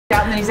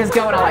then he says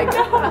go, and I'm like,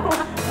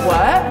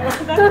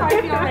 what? That's how I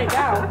feel right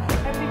now. I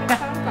haven't even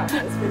thought about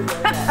this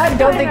video yet.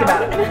 Don't think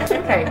about it.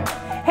 Okay.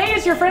 Hey,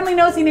 it's your friendly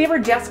nosy neighbor,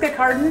 Jessica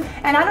Cardin,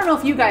 and I don't know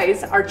if you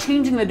guys are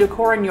changing the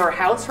decor in your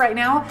house right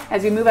now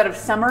as we move out of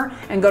summer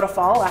and go to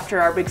fall after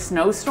our big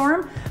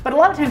snowstorm, but a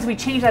lot of times we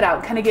change that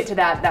out, kind of get to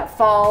that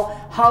fall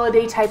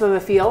holiday type of a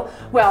feel.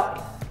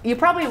 Well, you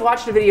probably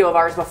watched a video of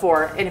ours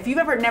before, and if you've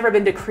never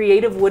been to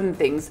Creative Wooden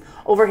Things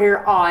over here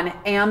on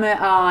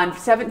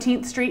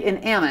 17th Street in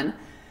Ammon,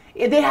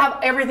 they have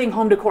everything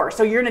home decor.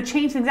 So you're gonna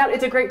change things out.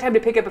 It's a great time to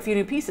pick up a few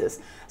new pieces.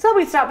 So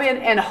we stop in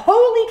and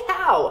holy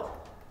cow,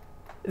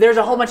 there's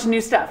a whole bunch of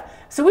new stuff.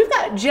 So we've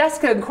got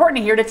Jessica and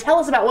Courtney here to tell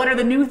us about what are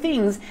the new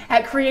things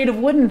at Creative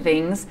Wooden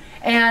Things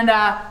and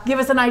give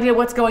us an idea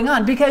what's going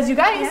on. Because you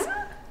guys,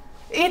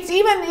 it's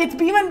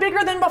even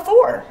bigger than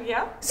before.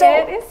 Yeah. So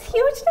it is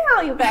huge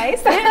now, you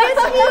guys. It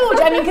is huge.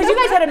 I mean, because you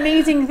guys had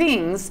amazing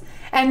things,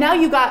 and now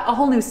you got a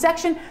whole new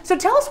section. So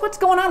tell us what's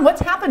going on. What's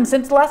happened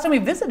since the last time we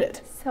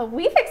visited? So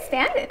we've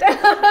expanded.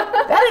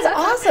 That is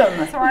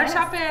awesome. So our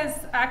shop is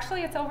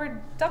actually, it's over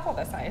double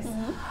the size.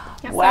 Wow.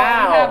 So we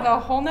have a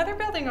whole nother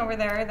building over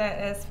there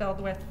that is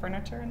filled with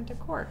furniture and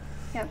decor.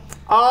 Yep.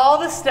 All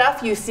the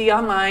stuff you see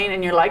online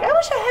and you're like, I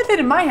wish I had that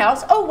in my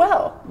house. Oh,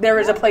 well, there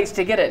is a place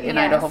to get it in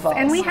Idaho Falls.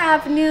 And we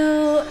have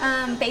new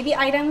baby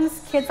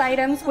items, kids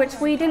items, which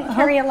we didn't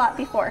carry a lot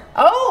before.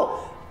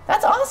 Oh,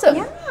 that's awesome.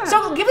 Yeah.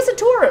 So give us a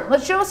tour.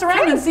 Let's show us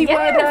around and see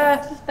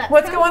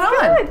what's going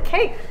on. Good.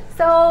 Okay,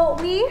 so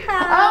we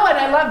have... Oh, and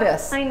I love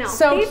this. I know.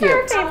 So These cute.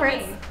 are our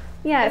favorites.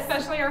 Yes.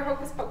 Especially our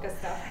Hocus Pocus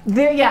stuff.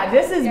 Yeah,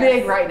 this is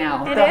big right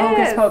now. It The is.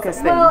 Hocus Pocus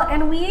thing. Well,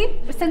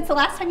 and since the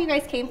last time you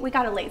guys came, we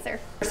got a laser.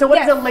 So what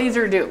does a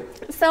laser do?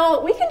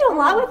 So we can do a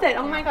lot with it.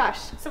 Oh my gosh.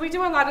 So we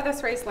do a lot of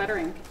this raised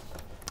lettering.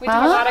 We do a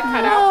lot of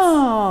cutouts.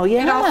 Oh,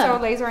 yeah. And also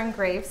laser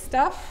engrave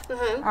stuff.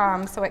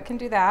 So it can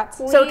do that.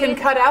 So it can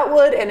cut out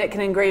wood and it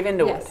can engrave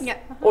into wood. Yeah.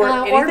 Or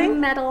anything? Or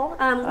metal.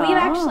 We've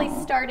actually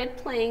started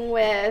playing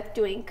with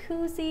doing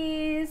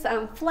koozies,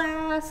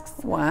 flasks,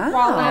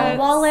 Wow.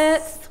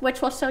 wallets, which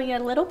we'll show you a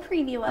little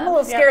preview of. I'm a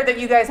little scared that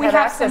you guys have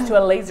access to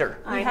a laser.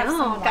 I have know,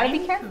 some gotta be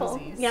wine careful.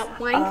 koozies. Yeah,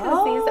 wine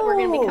koozies that we're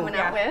gonna be coming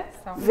out with.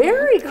 So.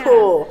 Very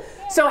cool.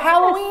 So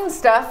Halloween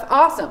stuff,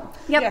 awesome.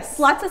 Yep, Yes.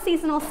 lots of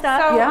seasonal stuff.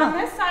 So on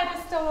this side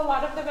is still a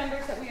lot of the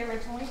vendors that we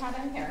originally had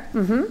in here.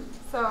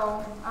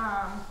 So,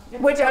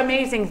 Which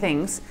amazing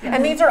things.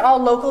 And these are all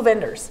local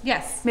vendors.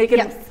 yes. Making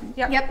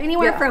Yep,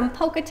 anywhere from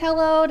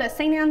Pocatello to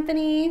St.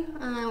 Anthony.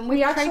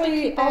 We tried to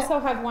actually keep it- also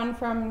have one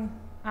from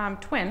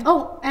Twin.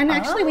 Oh, and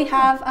actually we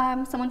have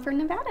someone from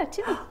Nevada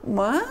too.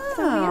 Wow.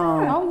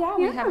 Oh yeah,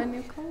 we have a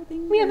new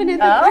clothing. We have an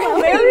Oh,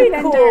 very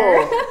vendor.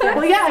 cool.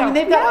 Well, yeah, I mean,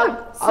 they've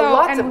got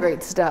lots of and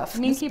great stuff. It's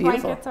Minky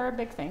beautiful. blankets are a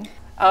big thing.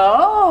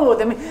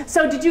 Oh,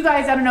 so did you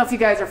guys, I don't know if you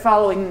guys are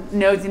following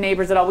Nosy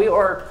Neighbors at all,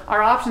 or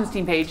our options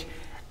team page,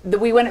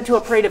 we went to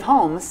a Parade of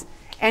Homes,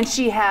 and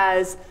she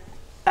has,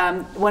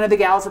 one of the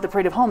gals at the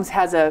Parade of Homes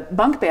has a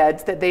bunk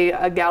bed that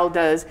a gal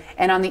does,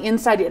 and on the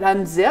inside it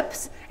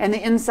unzips, and the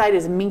inside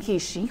is Minky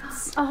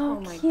sheets. Oh,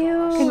 cute.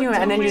 Can you,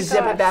 and then you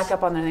zip it back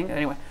up on the thing,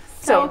 anyway.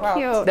 So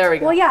cute. There we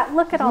go. Well, yeah,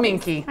 look at all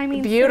Minky, these. I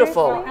mean,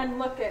 beautiful. seriously, And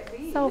look at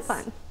these. so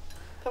fun.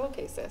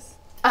 Pillowcases.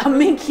 A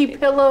Minky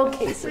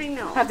pillowcase. I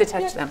know. Have to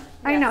touch them.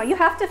 I know, you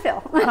have to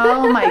fill.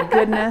 Oh my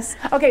goodness.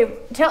 Okay,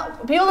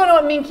 people don't know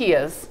what Minky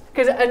is,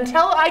 because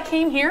until I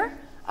came here,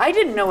 I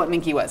didn't know what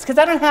Minky was, because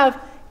I don't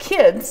have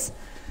kids,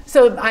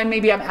 so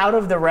maybe I'm out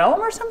of the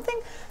realm or something.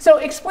 So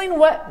explain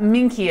what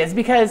Minky is,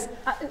 because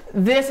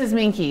this is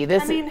Minky.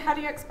 I mean, how do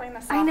you explain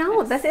the softness? I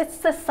know, it's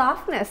the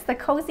softness, the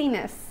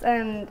coziness,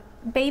 and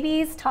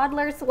babies,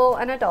 toddlers, well,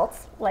 and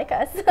adults like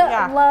us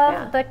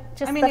love the it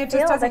just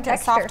feel, doesn't the get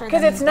texture. softer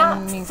Because it's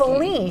not Minky.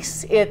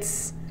 fleece,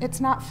 it's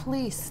not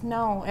fleece.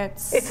 No,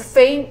 it's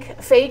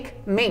fake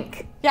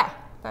mink. yeah.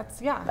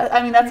 That's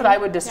I mean, that's what I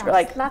would describe.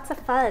 Like Lots of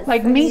fuzz.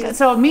 like mink.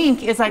 So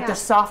mink is like the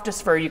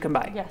softest fur you can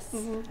buy. yes.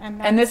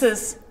 And this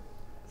is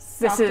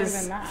softer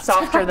than that.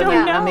 softer than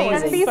that. And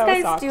Amazing. these So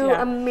guys soft, do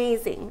yeah.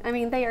 amazing. I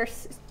mean, they're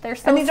so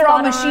And these are all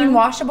spot machine on.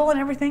 washable and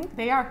everything.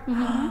 They are.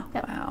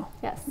 Yep. Wow.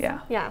 Yes. Yeah.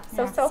 Yeah.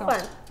 So Yeah, so-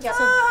 fun. Yep.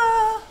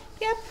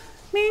 Yep.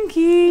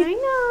 Minky. I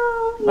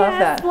know. Love yes.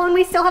 that. Well, and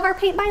we still have our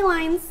paint by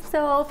lines.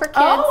 So for kids.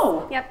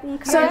 Oh. Yep. you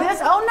can So come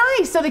in.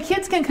 nice. So the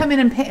kids can come in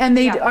and paint, and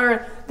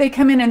they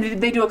come in and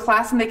they do a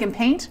class and they can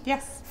paint.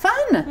 Yes.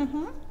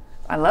 Fun.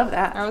 I love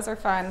that. Those are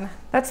fun.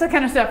 That's the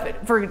kind of stuff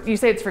you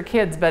say it's for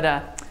kids, but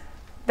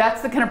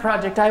that's the kind of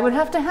project I would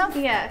have to have.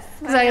 Yes.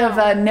 Because I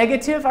have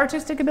negative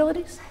artistic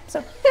abilities.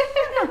 So,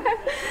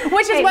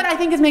 which is what I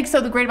think makes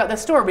so great about the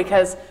store,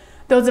 because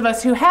those of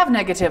us who have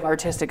negative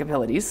artistic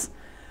abilities,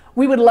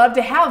 we would love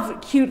to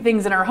have cute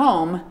things in our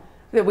home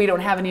that we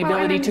don't have any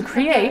ability to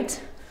create.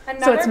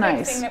 Another So it's big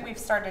nice. thing that we've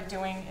started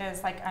doing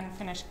is like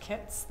unfinished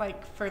kits,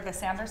 like for the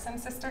Sanderson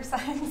sister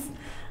signs.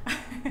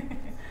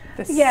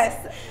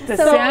 Yes. The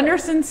So-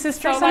 Sanderson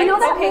sisters. So You know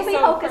that Okay, movie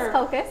so Hocus for-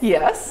 Pocus?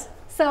 Yes.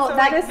 So, So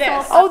that like is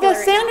this. so Oh, the popular.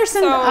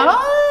 Sanderson. So-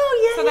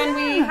 Oh, yeah. So then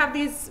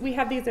we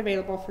have these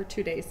available for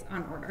 2 days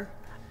on order.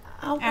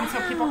 Oh, And so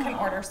people can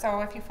order.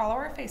 So if you follow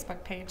our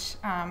Facebook page,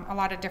 a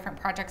lot of different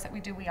projects that we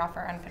do, we offer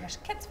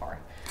unfinished kits for.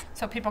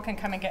 So people can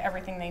come and get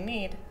everything they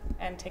need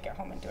and take it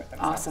home and do it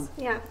themselves. Awesome.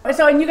 Yeah.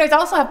 So, and you guys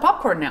also have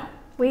popcorn now.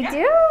 We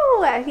do.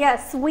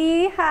 Yes,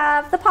 we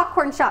have the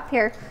popcorn shop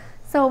here.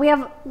 So we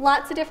have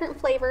lots of different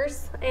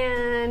flavors,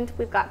 and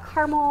we've got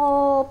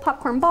caramel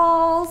popcorn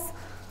balls.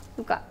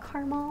 We've got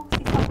caramel,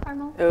 sea salt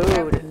caramel.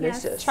 Oh,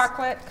 delicious. Yes.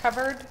 Chocolate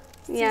covered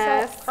sea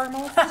Yes. salt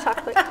caramel.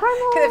 Chocolate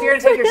caramel. Because if you're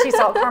going to take your sea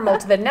salt caramel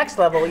to the next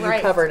level, you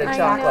Right. cover it in I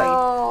chocolate.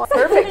 know.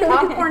 Perfect.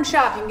 Popcorn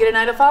shop. You can get it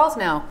at Ida Falls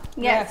now.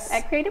 Yes, Yes.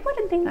 at Creative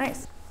Wooden Things.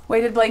 Nice.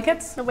 Weighted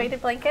blankets. The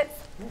weighted blankets.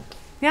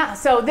 Yeah.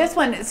 So this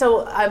one.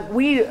 So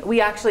we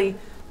actually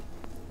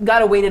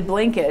got a weighted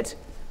blanket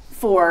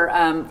for.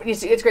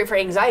 It's great for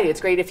anxiety.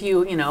 It's great if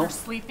you know For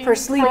sleeping.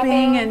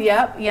 sleeping and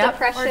yep.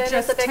 Depression Or is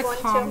just a big to one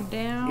calm too.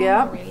 down,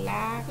 Yeah.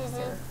 relax.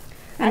 Or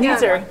And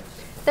these are.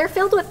 They're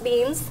filled with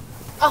beans.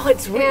 Oh,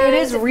 it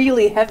is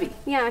really heavy.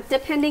 Yeah,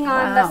 depending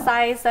on Wow. the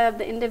size of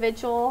the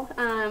individual.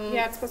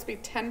 yeah, it's supposed to be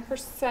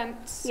 10%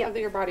 Yep. of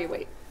your body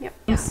weight. Yep.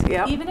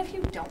 Yep. Even if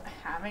you don't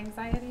have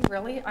anxiety,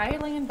 really, I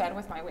lay in bed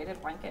with my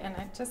weighted blanket and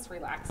it just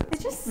relaxes.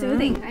 It's just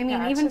soothing. I mean,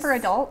 Yeah, it's even for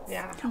just- adults.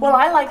 Yeah. Well,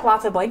 I like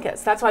lots of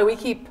blankets. That's why we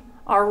keep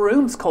our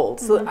rooms cold,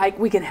 so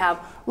we can have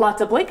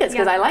lots of blankets.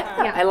 Because Yeah. I like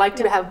that. Yeah. I like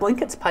to have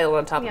blankets piled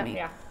on top Yeah. of me.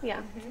 Yeah. Yeah,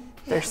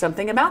 There's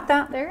something about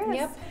that. there is.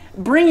 Yep.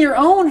 Bring your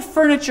own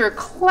furniture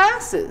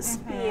classes.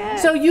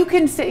 Yes. So you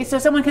can say, so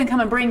someone can come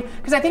and bring,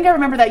 because I think I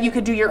remember that you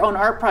could do your own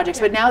art projects,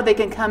 but now they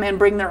can come and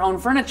bring their own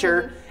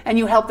furniture, and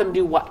you help them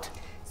do what?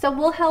 So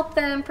we'll help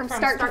them from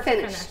start to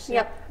finish.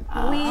 Yep.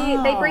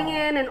 They bring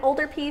in an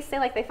older piece, say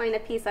like they find a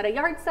piece at a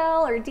yard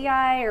sale or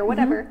DI or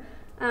whatever.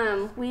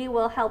 We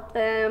will help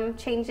them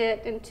change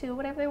it into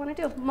whatever they want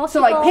to do. Most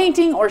So people, like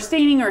painting or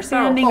staining or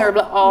sanding or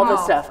all the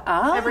stuff.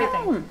 Ah.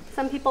 Everything.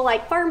 Some people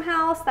like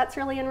farmhouse. That's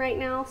really in right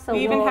now. So We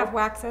even we'll- have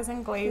waxes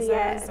and glazes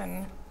Yes.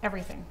 and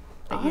everything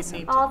that Awesome. you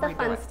need to all the redo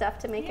fun it. stuff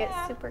to make it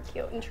Yeah. super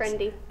cute and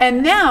trendy.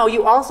 And now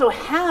you also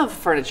have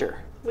furniture.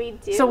 We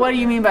do. So what do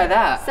you mean by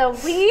that? So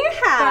we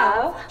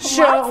have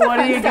Show lots of what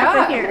do fun you stuff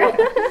got? in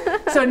here.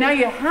 So now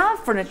you have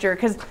furniture,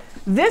 because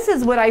this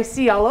is what I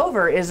see all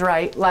over is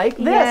like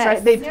this, Yes.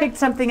 right? They picked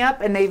something up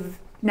and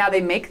now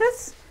they make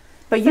this,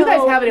 but you guys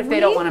So have it if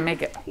they don't we- want to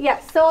make it.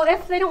 Yes, so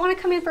if they don't want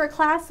to come in for a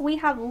class, we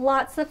have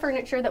lots of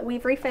furniture that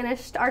we've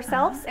refinished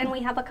ourselves, and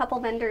we have a couple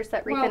vendors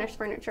that refinish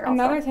furniture also.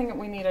 Another thing that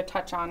we need to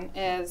touch on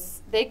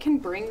is they can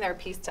bring their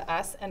piece to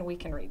us and we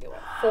can redo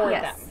it for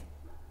Yes. them.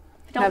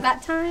 Don't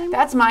got time?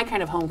 That's my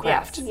kind of home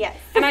craft. Yes.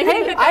 And I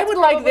think Hey, that I that's would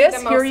like probably this.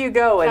 the Here most- you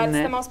go. That's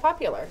And the most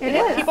popular. It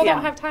is. People Yeah.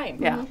 don't have time.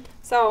 Yeah.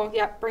 So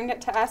yeah, bring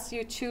it to us.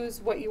 You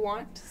choose what you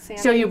want.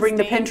 So you bring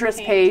the Sanding, Pinterest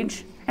paint.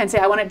 page and say,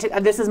 I want it to,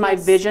 this is my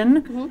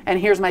vision, and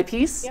here's my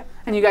piece. Yep.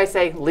 And you guys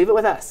say, leave it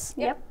with us.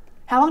 Yep.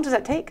 How long does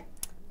that take?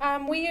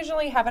 We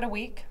usually have it a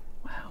week.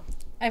 Wow.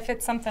 If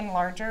it's something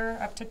larger,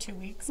 up to 2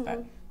 weeks.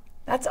 But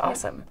That's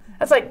awesome.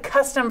 That's like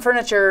custom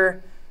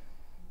furniture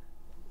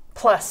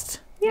plus.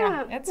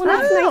 Yeah, it's well,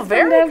 that's fun. nice Oh,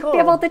 very for them to cool. be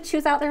able to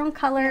choose out their own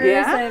colors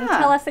Yeah. and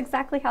tell us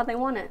exactly how they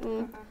want it.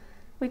 And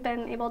we've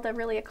been able to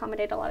really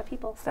accommodate a lot of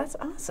people. That's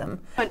awesome.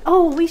 And,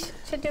 oh, we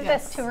should do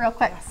this too real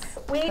quick.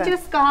 We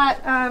just got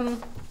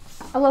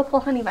a local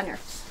honey vendor.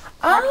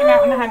 Rocky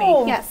Mountain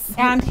Honey. Yes.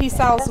 And he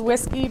sells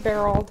whiskey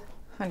barreled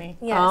honey.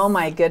 Yes. Oh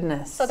my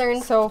goodness. So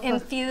they're So for-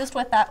 infused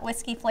with that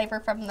whiskey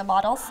flavor from the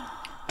bottles.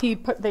 They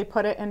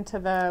put it into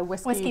the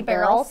whiskey, Whiskey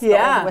barrels, barrels. the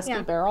Yeah. old whiskey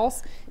Yeah.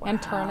 barrels, and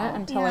turn it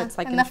until it's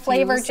like and the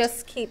flavor infused.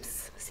 just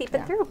keeps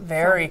seeping through.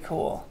 Very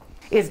cool.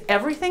 Is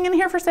everything in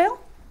here for sale?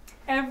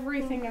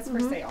 Everything is for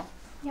sale.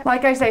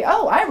 Like I say,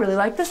 oh, I really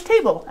like this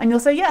table. And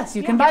you'll say, yes,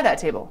 you can buy that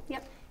table.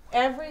 Yep.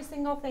 Every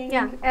single thing.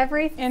 Yeah.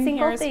 Every In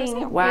single here is for thing. sale.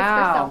 is for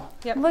Wow. sale.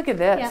 Yep. Look at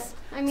this.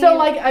 Yeah. I So mean-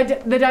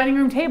 like the dining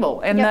room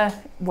table and Yep.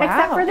 the, wow.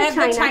 Except for the And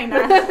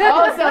china. the china.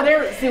 Oh, so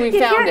there, see, we You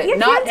found can't- it. you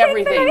Not can't take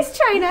everything. the nice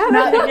china.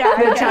 Not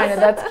Yeah, the china.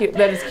 That's cute.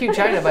 That is cute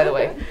china, by the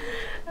way.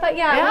 But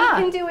yeah, Yeah.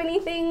 we can do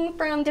anything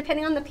from,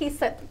 depending on the piece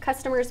that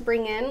customers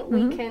bring in,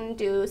 we can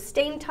do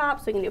stained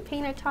tops, we can do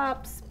painted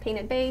tops,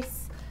 painted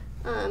base.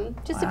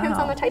 Just depends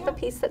on Wow. the type of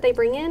piece that they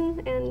bring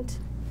in and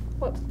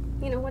what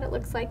what it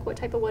looks like, what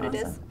type of wood it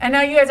is. And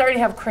now you guys already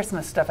have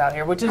Christmas stuff out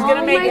here, which is going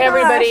to Oh make my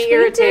everybody gosh, we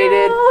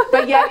irritated. do.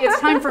 But yet it's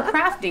time for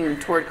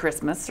crafting toward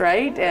Christmas,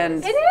 right? And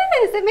It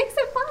is. It makes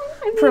it fun.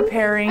 I mean,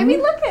 preparing. I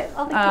mean, look at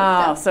all the cute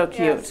Oh, stuff. so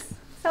cute. Yes.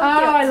 So Oh,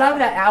 cute. I love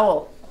that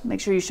owl.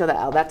 Make sure you show that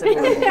owl. That's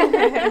adorable.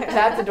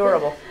 That's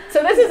adorable.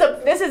 So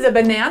this is a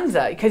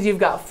bonanza because you've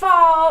got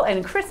fall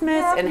and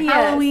Christmas and Yes.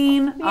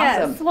 Halloween.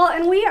 Yes. Awesome. Well,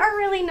 and we are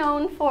really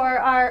known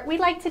for we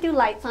like to do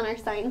lights on our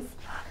signs.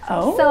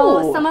 Oh.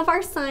 So some of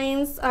our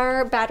signs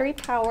are battery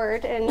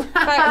powered and Oh,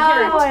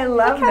 I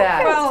love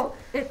that. Well,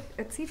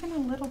 it's even a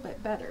little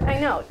bit better. I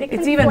know. It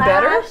It's can even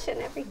better? flash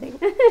and everything.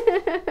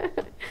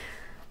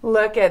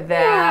 Look at Yeah,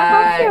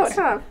 that. how cute,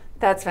 huh?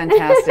 That's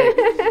fantastic.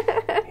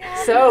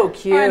 So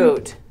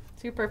cute.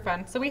 Super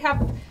fun. So we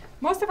have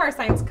most of our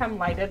signs come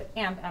lighted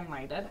and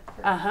unlighted.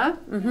 Uh-huh.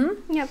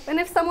 Mm-hmm. Yep. And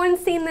if someone's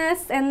seen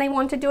this and they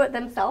want to do it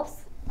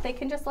themselves, they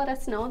can just let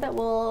us know that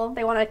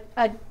they want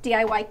a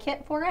DIY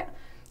kit for it.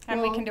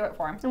 And we can do it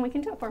for them. And we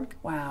can do it for them.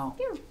 Wow.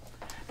 Yeah.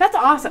 That's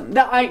awesome.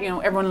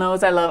 Everyone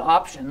knows I love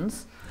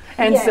options.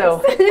 And Yes.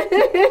 so,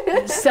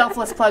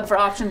 selfless plug for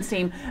options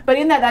team. But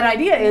in that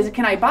idea is,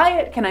 can I buy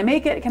it? Can I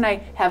make it? Can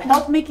I have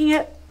help making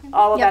it?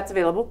 All of Yep. that's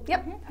available.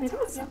 Yep. It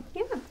is.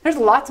 Yeah. There's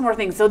lots more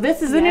things. So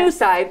this is the new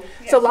side.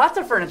 So lots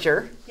of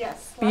furniture.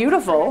 Yes.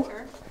 Beautiful.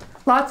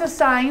 Lots of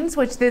signs,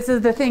 which this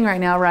is the thing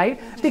right now, right?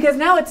 Because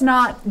now it's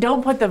not,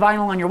 don't put the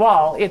vinyl on your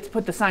wall. It's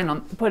put the sign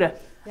on, put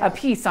a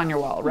piece on your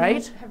wall,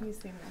 right? Have you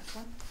seen this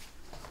one?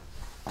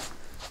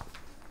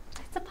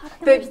 It's a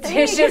popular The thing.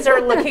 dishes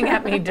are looking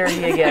at me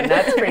dirty again.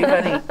 That's pretty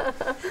funny.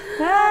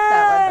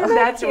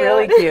 That's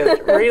really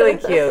cute. Really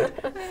cute.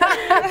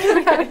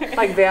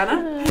 Like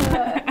Vanna.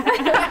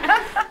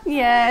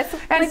 Yes.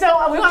 And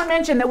so we want to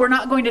mention that we're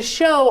not going to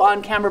show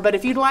on camera, but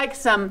if you'd like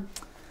some,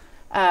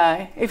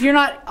 if you're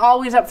not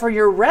always up for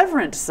your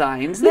reverent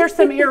signs, there's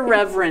some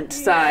irreverent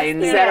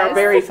signs that are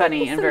very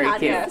funny and very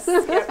cute. Yes.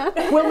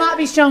 Will not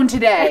be shown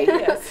today.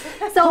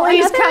 So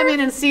Please another- come in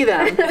and see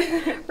them.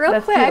 Real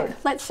That's quick, cute.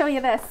 let's show you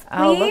this.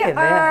 Oh, we look at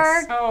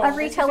are this. Oh, a this is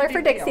retailer a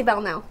for big deal. Dixie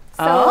Belle now.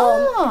 So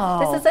Oh.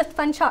 this is a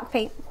fun chalk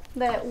paint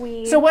that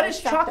we. So what is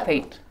stocked chalk up.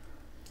 paint?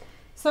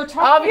 So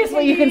chalk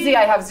Obviously, you can see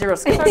I have zero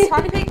skills. So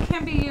chalk paint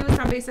can be used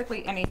on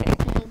basically anything.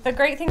 The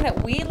great thing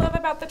that we love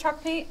about the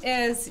chalk paint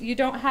is you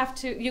don't have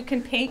to, you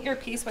can paint your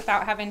piece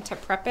without having to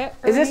prep it.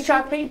 or Is this anything.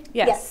 chalk paint?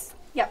 Yes.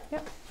 Yep.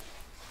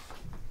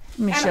 Let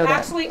me And show that.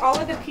 actually all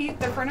of the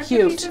furniture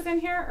Cute. pieces in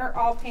here are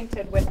all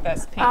painted with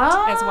this paint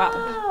as well.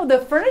 Oh, the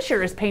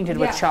furniture is painted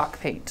with Yeah. chalk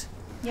paint.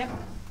 Yep.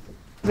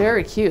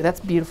 Very cute. That's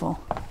beautiful.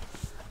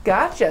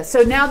 Gotcha.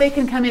 So now they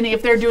can come in,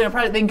 if they're doing a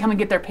project, they can come and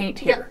get their paint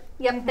here.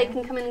 Yep. They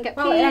can come in and get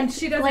Well, paint. and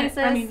she doesn't, places.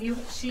 I mean,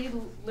 she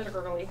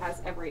literally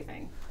has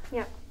everything.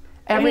 Yep.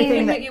 Everything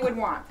Anything that, that you would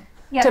want.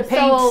 Yep. to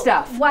paint so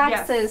stuff.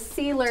 Waxes,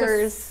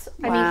 sealers.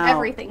 I Wow. mean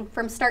everything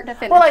from start to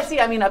finish. well, I see.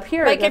 I mean, up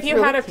here. Like if that's you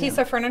really had a cute. piece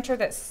of furniture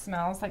that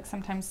smells, like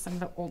sometimes some of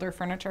the older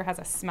furniture has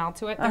a smell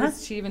to it.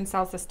 She even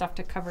sells the stuff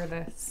to cover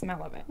the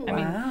smell of it. I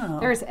Wow. mean,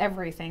 there's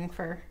everything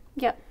for.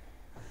 Yep.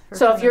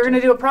 So if you're going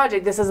to do a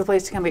project, this is the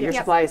place to come get your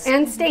Yep. supplies.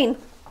 And stain.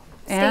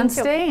 And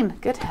too. stain.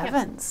 Good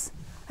heavens.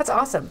 That's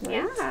awesome.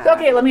 Yeah.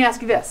 Okay, let me ask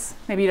you this.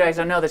 Maybe you guys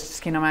don't know this,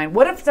 just came to mind.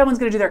 What if someone's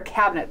going to do their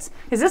cabinets?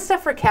 Is this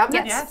stuff for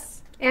cabinets? Yes.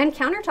 And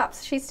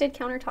countertops. She's did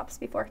countertops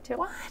before too.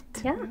 What?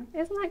 Yeah.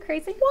 Isn't that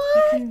crazy?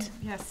 What?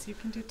 Yes, you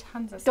can do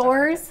tons of stuff.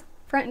 Doors,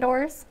 front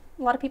doors.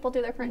 A lot of people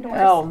do their front doors.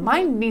 Oh,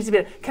 mine needs to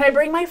be. Can I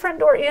bring my front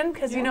door in?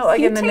 Because you know,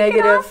 You again, the take it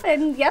negative off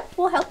and yep,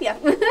 we'll help you.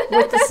 with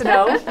the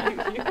snow.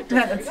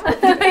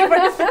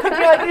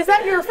 You're like, is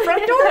that your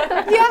front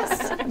door?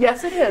 Yes.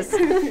 Yes, it is.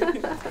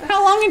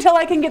 How long until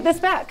I can get this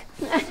back?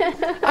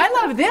 I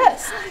love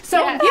this.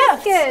 So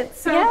gifts,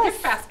 Baskets. So yes.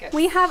 gift baskets.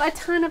 We have a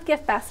ton of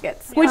gift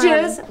baskets. which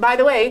is, by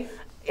the way,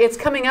 it's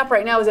coming up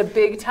right now is a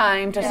big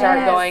time to start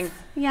Yes. going,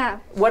 Yeah.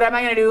 what am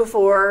I going to do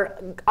for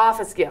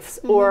office gifts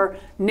or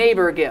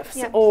neighbor gifts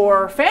Yep.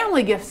 or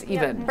family gifts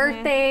even?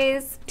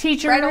 Birthdays,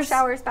 Teachers. bridal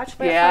showers,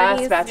 bachelor Yes,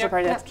 parties. bachelor Yep.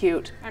 party, that's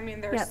cute. I mean,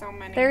 there's Yep. so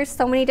many. There's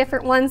so many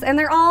different ones, and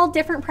they're all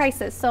different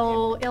prices,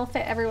 so it'll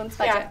fit everyone's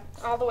budget. yeah,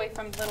 all the way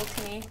from little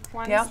teeny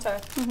ones Yeah.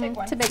 to big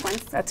ones. To big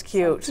ones. That's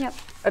cute. Yep.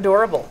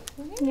 Adorable.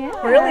 Yeah.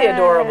 Really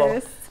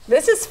adorable.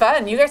 This is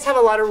fun. You guys have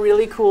a lot of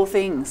really cool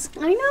things.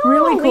 I know.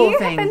 Really cool we have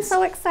been things.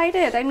 so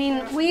excited. I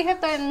mean,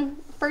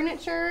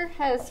 furniture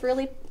has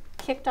really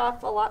kicked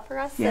off a lot for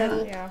us,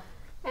 Yeah. Yeah.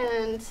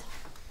 and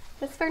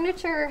this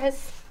furniture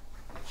has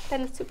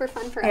been super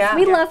fun for us. Yeah.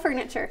 We Yeah. love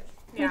furniture.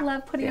 Yeah. We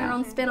love putting Yeah. our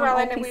own spin Well,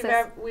 on all and pieces.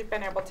 we've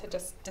been able to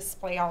just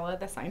display all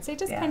of the signs. They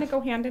just Yeah. kind of go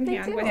hand in They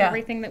hand do. with Yeah.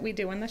 everything that we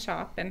do in the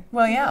shop. And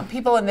Well, yeah,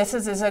 people, and this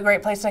is a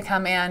great place to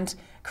come and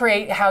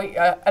create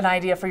an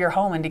idea for your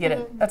home and to get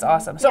it. That's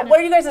awesome. So, what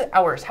are you guys'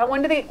 hours?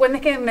 When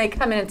can they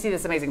come in and see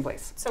this amazing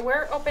place? so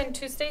we're open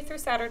Tuesday through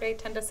Saturday,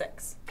 10 to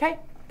 6. Okay,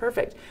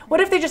 perfect.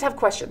 What if they just have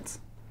questions?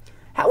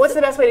 What's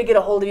the best way to get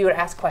a hold of you and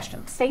ask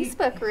questions?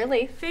 Facebook,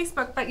 really.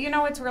 Facebook, but you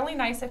know, it's really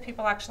nice if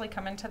people actually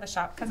come into the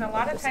shop because a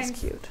lot of This is times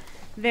cute.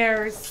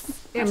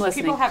 if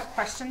listening. people have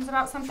questions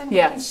about something, we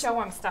Yes. can show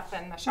them stuff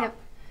in the shop. Yep.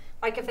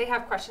 Like if they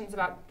have questions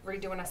about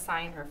redoing a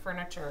sign or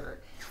furniture,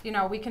 you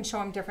know, we can show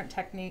them different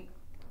techniques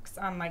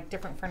on like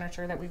different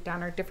furniture that we've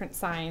done or different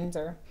signs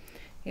or,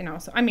 you know,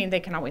 so I mean, they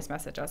can always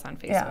message us on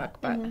Facebook, Yeah.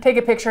 but Take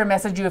a picture and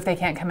message you if they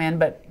can't come in,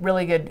 but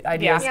really good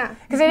ideas. Yeah.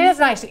 Because it is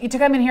nice. To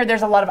come in here,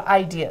 there's a lot of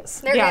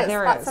ideas. There Yeah, is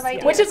there lots is, of yeah.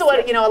 ideas. Which is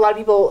what, a lot of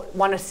people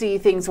want to see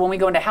things when we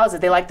go into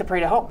houses. They like the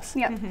Parade of Homes.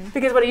 Yep.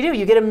 Because what do?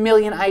 You get a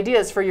million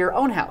ideas for your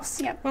own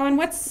house. Yep. well, and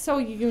what's so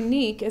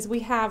unique is we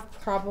have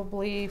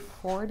probably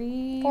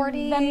 40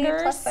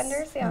 vendors plus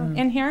vendors, yeah. Mm-hmm.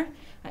 in here.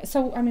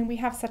 So, I mean, we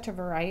have such a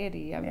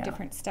variety of Yeah.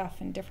 different stuff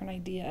and different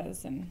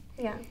ideas. And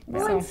Yeah.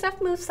 Well, So- and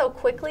stuff moves so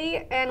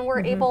quickly, and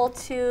we're able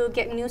to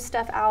get new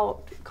stuff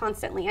out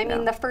constantly. I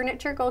mean, the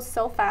furniture goes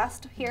so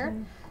fast here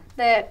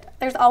that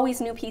there's always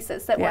new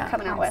pieces that Yeah. we're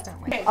coming out with.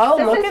 constantly. Oh,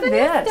 This look is at the new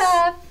this.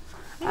 stuff.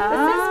 This is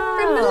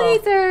from the Oh.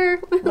 laser.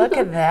 Look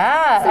at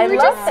that. So I we're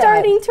love just that.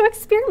 starting to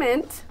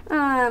experiment.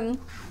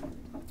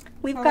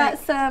 We've got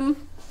some.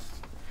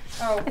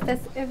 Oh,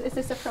 is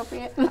this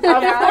appropriate? That's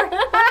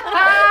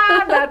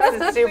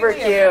super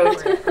cute.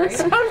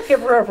 Sounds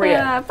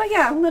appropriate. But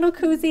yeah, little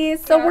koozies.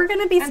 So we're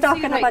going to be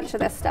stocking a bunch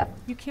of this stuff.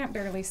 You can't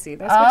barely see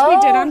this, which we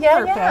did on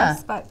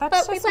purpose, but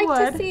that's we'd just like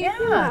wood. to see.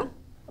 Yeah.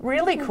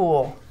 Really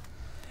cool.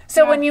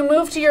 So when you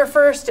move to your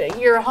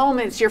home,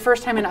 it's your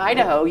first time in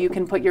Idaho, you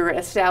can put your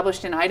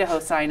established in Idaho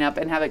sign up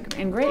and have it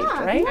engraved,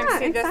 right? Yeah,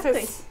 See,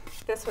 exactly.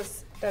 this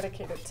was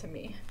dedicated to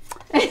me.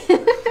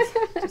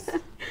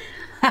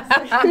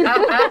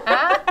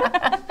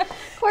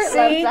 Court loves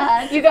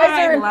that. You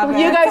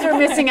guys are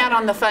missing out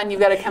on the fun. You've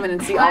got to come in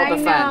and see all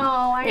the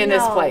fun in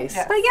this place.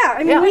 But yeah,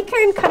 I mean, we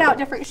can cut out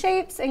different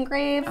shapes,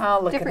 engrave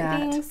look different at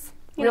that. things.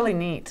 Really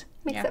neat.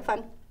 Makes it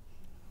fun.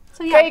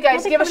 So Okay, you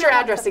guys, give us your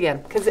address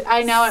again, because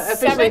I now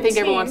officially think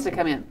everyone wants to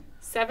come in.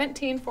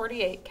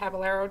 1748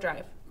 Caballero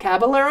Drive.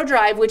 Caballero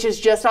Drive, which is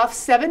just off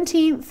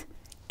 17th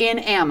in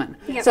Ammon.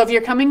 Yep. So if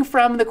you're coming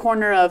from the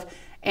corner of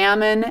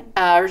Ammon,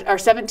 or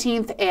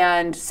 17th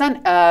and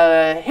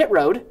Hit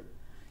Road,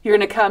 you're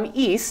going to come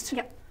east.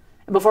 Yep.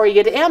 And before you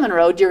get to Ammon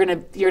Road, you're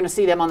gonna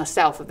see them on the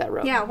south of that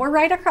road. Yeah, we're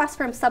right across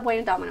from Subway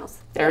and Domino's.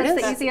 There it is.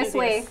 That's the easiest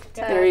way.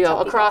 There you go,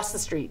 across the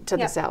street to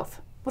the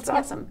south. That's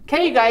awesome.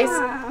 Okay, you guys,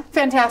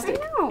 fantastic.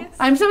 I know.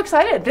 I'm so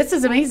excited. This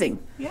is amazing.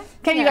 Yeah.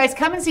 Okay, you guys,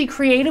 come and see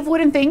Creative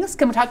Wooden Things.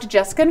 Come and talk to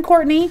Jessica and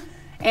Courtney,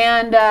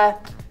 and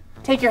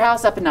take your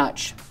house up a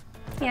notch.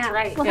 Yeah,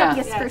 right. We'll help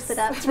you spruce it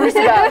up. Spruce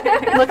it up.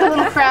 Look a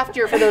little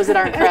craftier for those that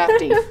aren't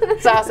crafty.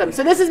 It's awesome.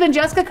 So this has been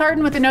Jessica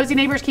Cardin with the Nosy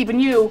Neighbors, keeping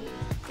you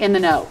in the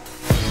know.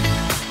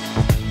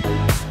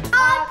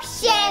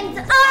 Options,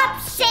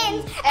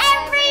 options,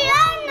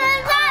 everyone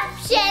knows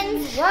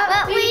options.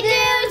 What we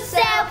do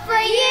sell for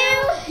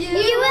you,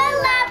 you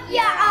will love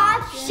your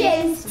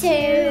options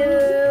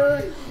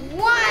too.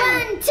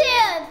 1, 2, 3,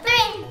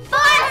 4,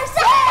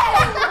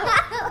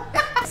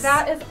 6.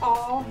 That is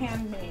all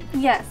handmade.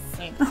 Yes.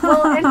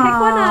 Well, and pick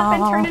one up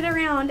and turn it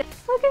around.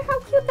 Look at how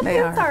cute the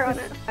pants are on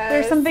it.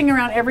 There's something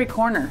around every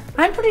corner.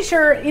 I'm pretty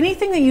sure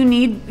anything that you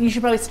need, you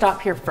should probably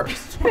stop here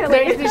first.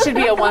 There should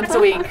be a once a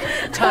week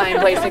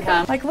place to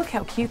come. Like, look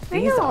how cute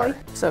these are.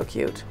 So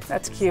cute.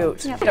 That's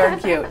cute. Yep. Darn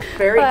cute.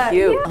 Very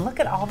cute. yeah. And look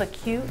at all the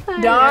cute.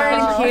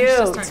 Darn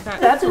cute.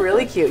 That's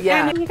really cute.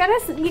 Yeah. You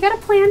gotta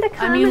plan to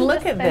come. I mean, and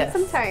look just at spend this.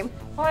 some time.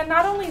 Well, and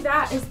not only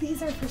that, is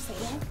these are for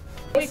sale.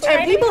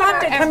 And people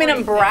have to come in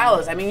and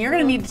browse. I mean, you're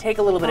going to need to take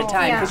a little bit of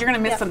time because you're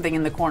going to miss something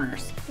in the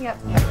corners. Yep.